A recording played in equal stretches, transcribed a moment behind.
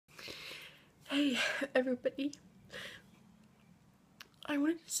Hey, everybody. I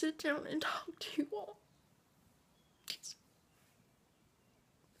wanted to sit down and talk to you all.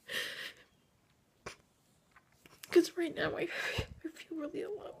 Because right now I feel really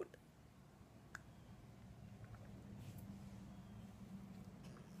alone.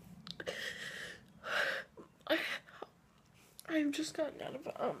 I've just gotten out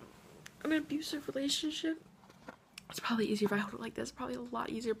of an abusive relationship. It's probably easier if I hold it like this. Probably a lot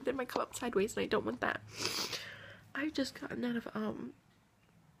easier, but it might come up sideways and I don't want that. I've just gotten out of an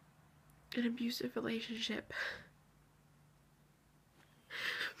abusive relationship.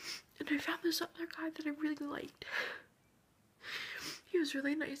 And I found this other guy that I really liked. He was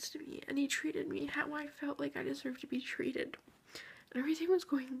really nice to me and he treated me how I felt like I deserved to be treated. And everything was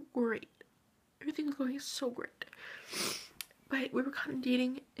going great. Everything was going so great. But we were kind of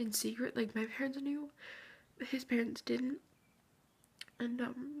dating in secret. Like, my parents knew, but his parents didn't. And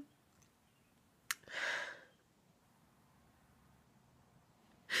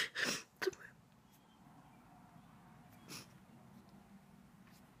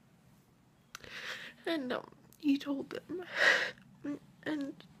he told them,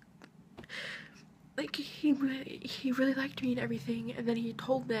 and like he really liked me and everything, and then he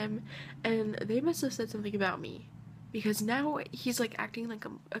told them, and they must have said something about me, because now he's like acting like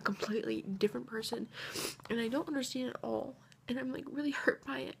a completely different person, and I don't understand it all, and I'm like really hurt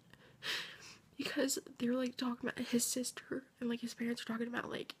by it, because they were like talking about his sister, and like his parents were talking about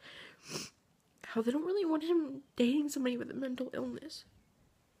like how they don't really want him dating somebody with a mental illness.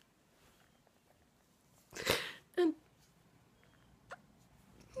 And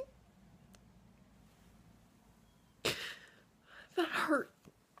that hurt,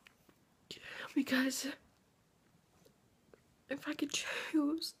 because if I could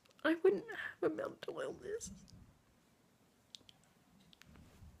choose, I wouldn't have a mental illness.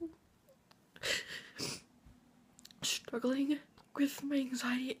 Struggling with my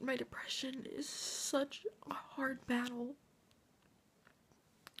anxiety and my depression is such a hard battle.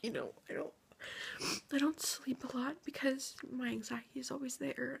 You know, I don't sleep a lot because my anxiety is always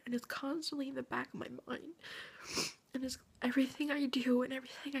there and it's constantly in the back of my mind. And it's everything I do and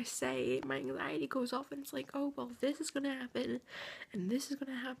everything I say, my anxiety goes off and it's like, oh, well, this is gonna happen and this is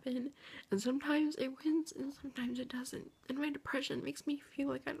gonna happen, and sometimes it wins and sometimes it doesn't. And my depression makes me feel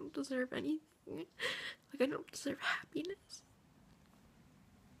like I don't deserve anything, like I don't deserve happiness.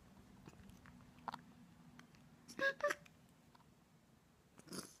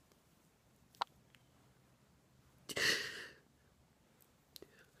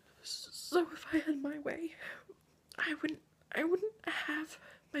 So if I had my way, I wouldn't have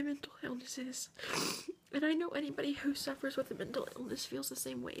my mental illnesses. And I know anybody who suffers with a mental illness feels the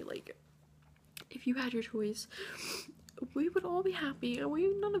same way. Like, if you had your choice, we would all be happy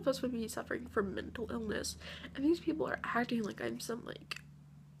and none of us would be suffering from mental illness. And these people are acting like I'm some like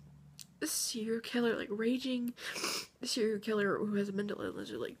serial killer, like raging serial killer who has a mental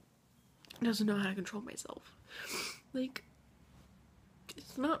illness or like doesn't know how to control myself. Like,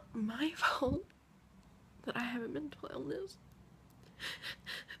 it's not my fault that I have a mental illness.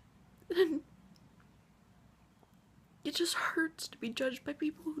 And it just hurts to be judged by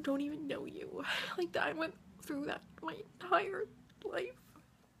people who don't even know you. Like, I went through that my entire life.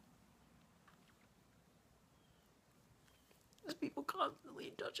 There's people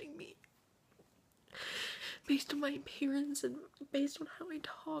constantly judging me based on my appearance and based on how I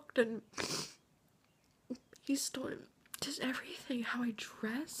talked and based on just everything, how I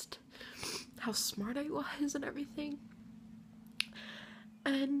dressed, how smart I was and everything.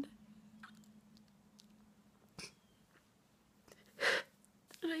 And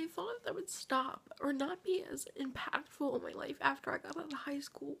I thought that would stop or not be as impactful in my life after I got out of high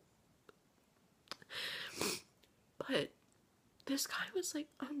school. But this guy was like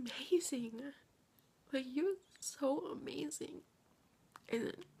amazing. Like, he was so amazing. And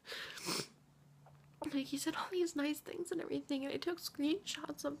then, like, he said all these nice things and everything, and I took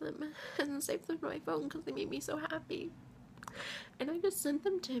screenshots of them and saved them to my phone because they made me so happy. And I just sent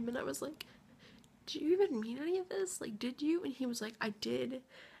them to him and I was like, do you even mean any of this? Like, did you? And he was like, I did.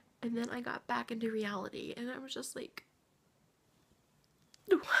 And then I got back into reality and I was just like,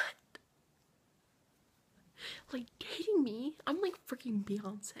 what? Like, dating me, I'm like freaking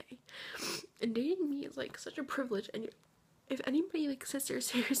Beyonce, and dating me is like such a privilege. And if anybody like sits there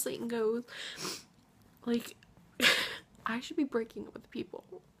seriously and goes like, I should be breaking up with people,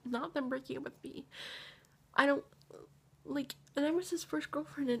 not them breaking up with me, I don't like. And I was his first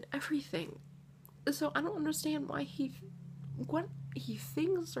girlfriend and everything, so I don't understand why what he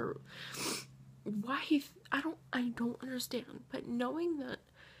thinks or why I don't understand. But knowing that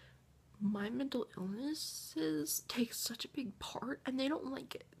my mental illnesses take such a big part, and they don't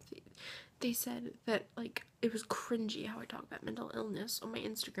like it. They said that, like, it was cringy how I talk about mental illness on my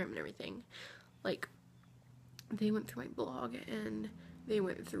Instagram and everything. Like, they went through my blog, and they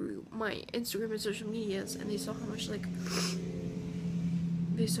went through my Instagram and social medias, and they saw how much, like,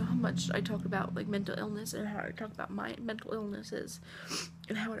 they saw how much I talk about, like, mental illness, and how I talk about my mental illnesses,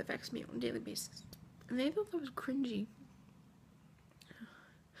 and how it affects me on a daily basis. And they thought that was cringy.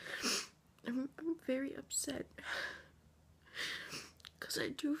 I'm very upset. Because I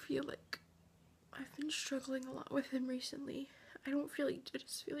do feel like I've been struggling a lot with him recently. I don't feel like, I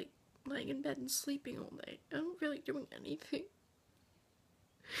just feel like lying in bed and sleeping all night. I don't feel like doing anything.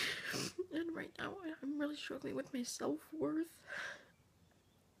 And right now, I'm really struggling with my self-worth.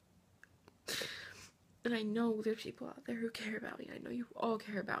 And I know there's people out there who care about me. I know you all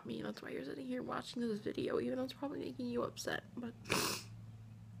care about me, and that's why you're sitting here watching this video, even though it's probably making you upset. But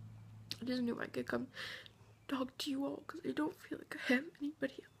I just knew I could come talk to you all, because I don't feel like I have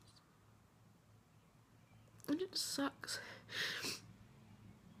anybody else. And it sucks.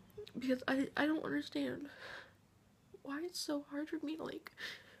 Because I don't understand why it's so hard for me to, like,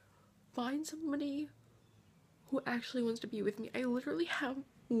 find somebody who actually wants to be with me. I literally have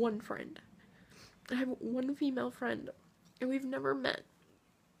one friend. I have one female friend, and we've never met.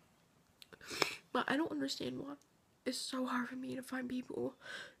 But I don't understand why it's so hard for me to find people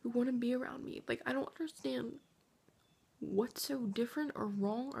who want to be around me. Like, I don't understand what's so different or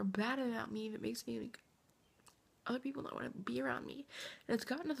wrong or bad about me that makes me, like, other people not want to be around me. And it's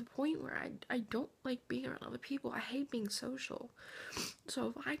gotten to the point where I don't like being around other people. I hate being social.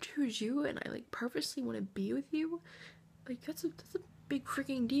 So if I choose you and I, like, purposely want to be with you, like, that's a big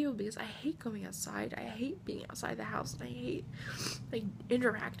freaking deal, because I hate going outside. I hate being outside the house, and I hate, like,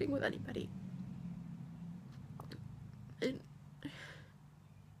 interacting with anybody. And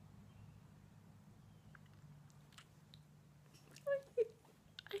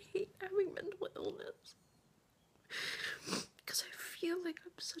I hate having mental illness, because I feel like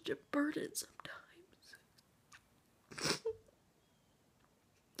I'm such a burden sometimes.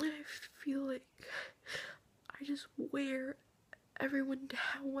 And I feel like I just wear everyone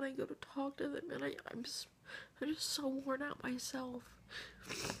down when I go to talk to them, and I'm just so worn out myself.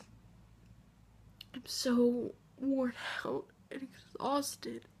 I'm so worn out and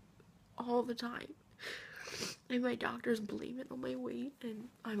exhausted all the time. And my doctors blame it on my weight, and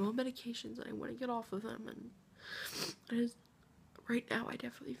I'm on medications, and I want to get off of them, and right now I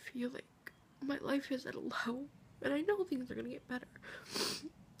definitely feel like my life is at a low, and I know things are gonna get better.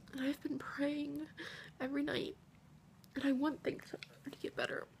 And I've been praying every night, and I want things to get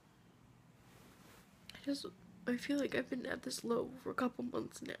better. I feel like I've been at this low for a couple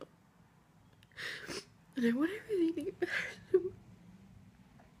months now, and I want everything to get better soon.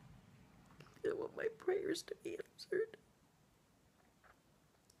 I want my prayers to be answered.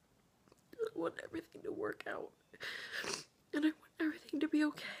 I want everything to work out, and I want everything to be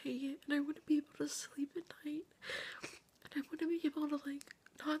okay, and I want to be able to sleep at night, and I want to be able to, like,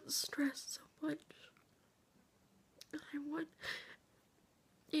 not stress so much, and I want,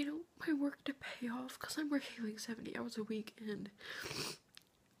 you know, my work to pay off, because I'm working like 70 hours a week, and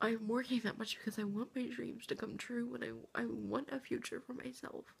I'm working that much because I want my dreams to come true, and I want a future for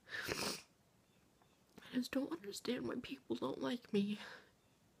myself. I just don't understand why people don't like me.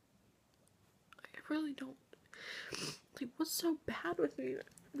 I really don't. Like, what's so bad with me that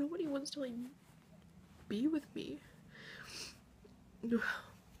nobody wants to, like, be with me? I'm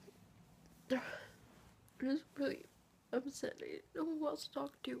just really upset. I didn't know who else to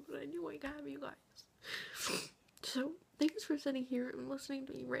talk to, but I knew I could have you guys. So, thanks for sitting here and listening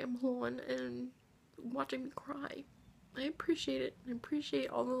to me ramble on and watching me cry. I appreciate it. I appreciate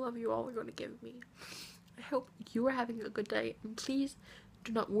all the love you all are going to give me. I hope you are having a good day, and please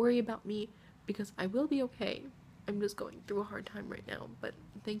do not worry about me, because I will be okay. I'm just going through a hard time right now, but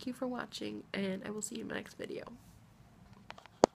thank you for watching, and I will see you in my next video.